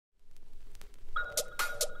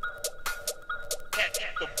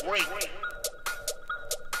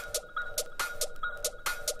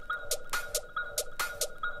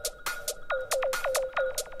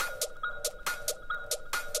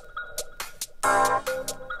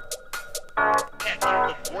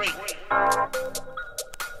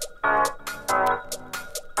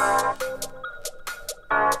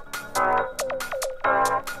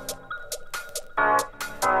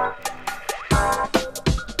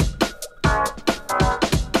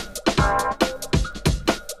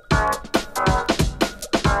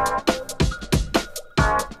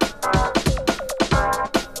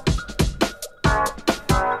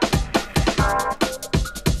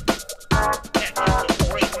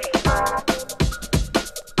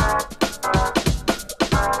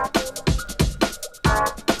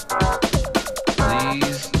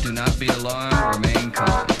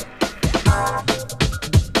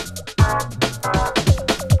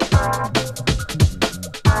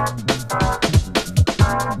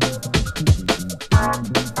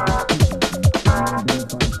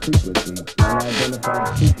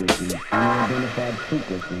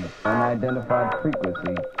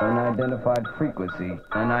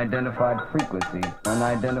Unidentified frequency,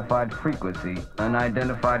 unidentified frequency,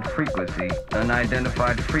 unidentified frequency,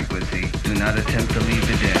 unidentified frequency. Do not attempt to leave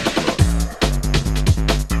the dance floor.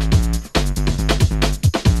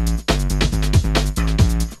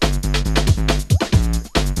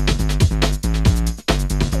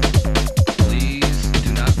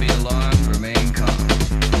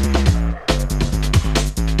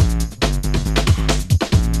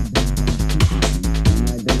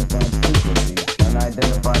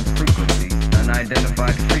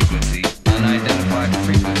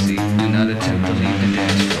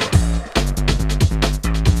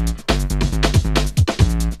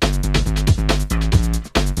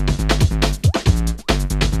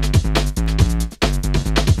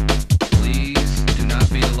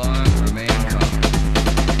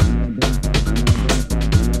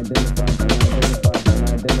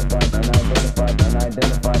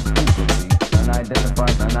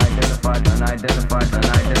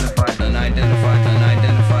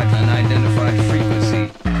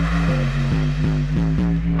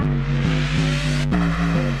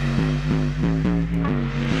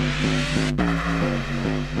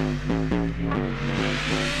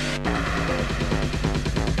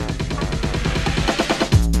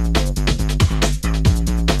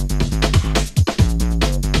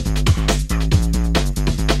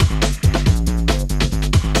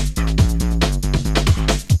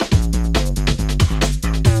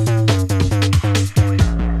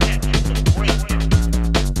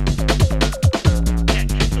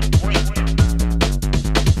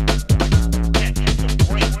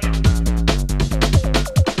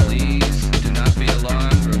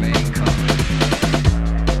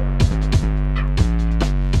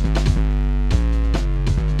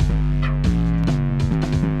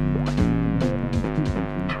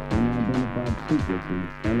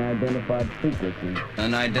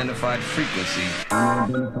 Unidentified frequency,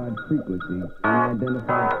 unidentified frequency,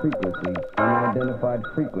 unidentified frequency, unidentified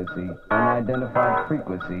frequency, unidentified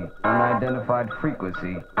frequency, unidentified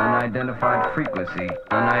frequency, unidentified frequency,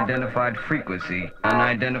 unidentified frequency,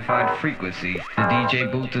 unidentified frequency. The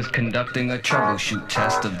DJ booth is conducting a troubleshoot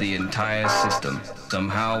test of the entire system.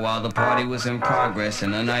 Somehow, while the party was in progress,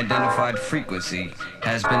 an unidentified frequency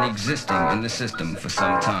has been existing in the system for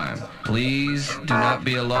some time. Please do not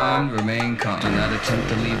be alarmed, remain calm. Do not attempt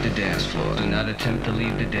to leave the dance floor. Do not attempt to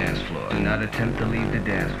leave the dance floor. Do not attempt to leave the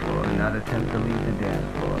dance floor. Do not attempt to leave the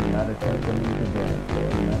dance floor. Do not attempt to leave the dance floor.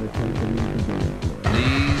 Do not attempt to leave the dance floor.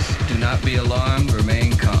 Please do not be alarmed,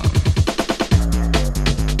 remain calm.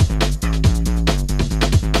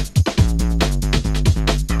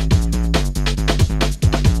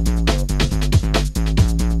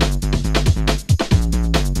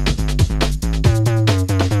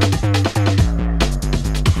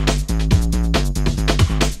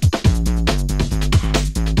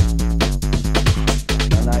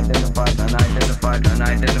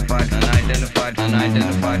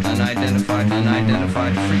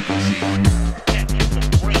 Unidentified frequency.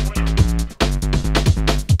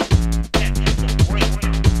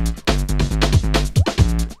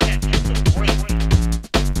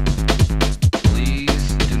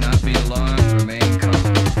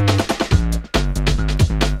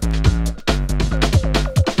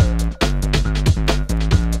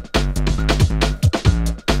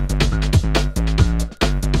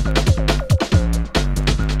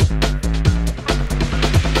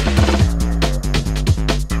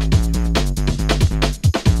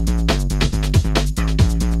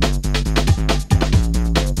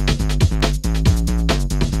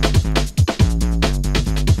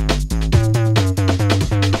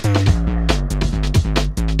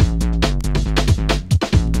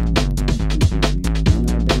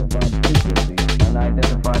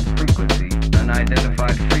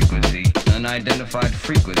 unidentified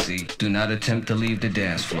frequency. Do not attempt to leave the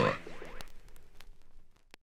dance floor.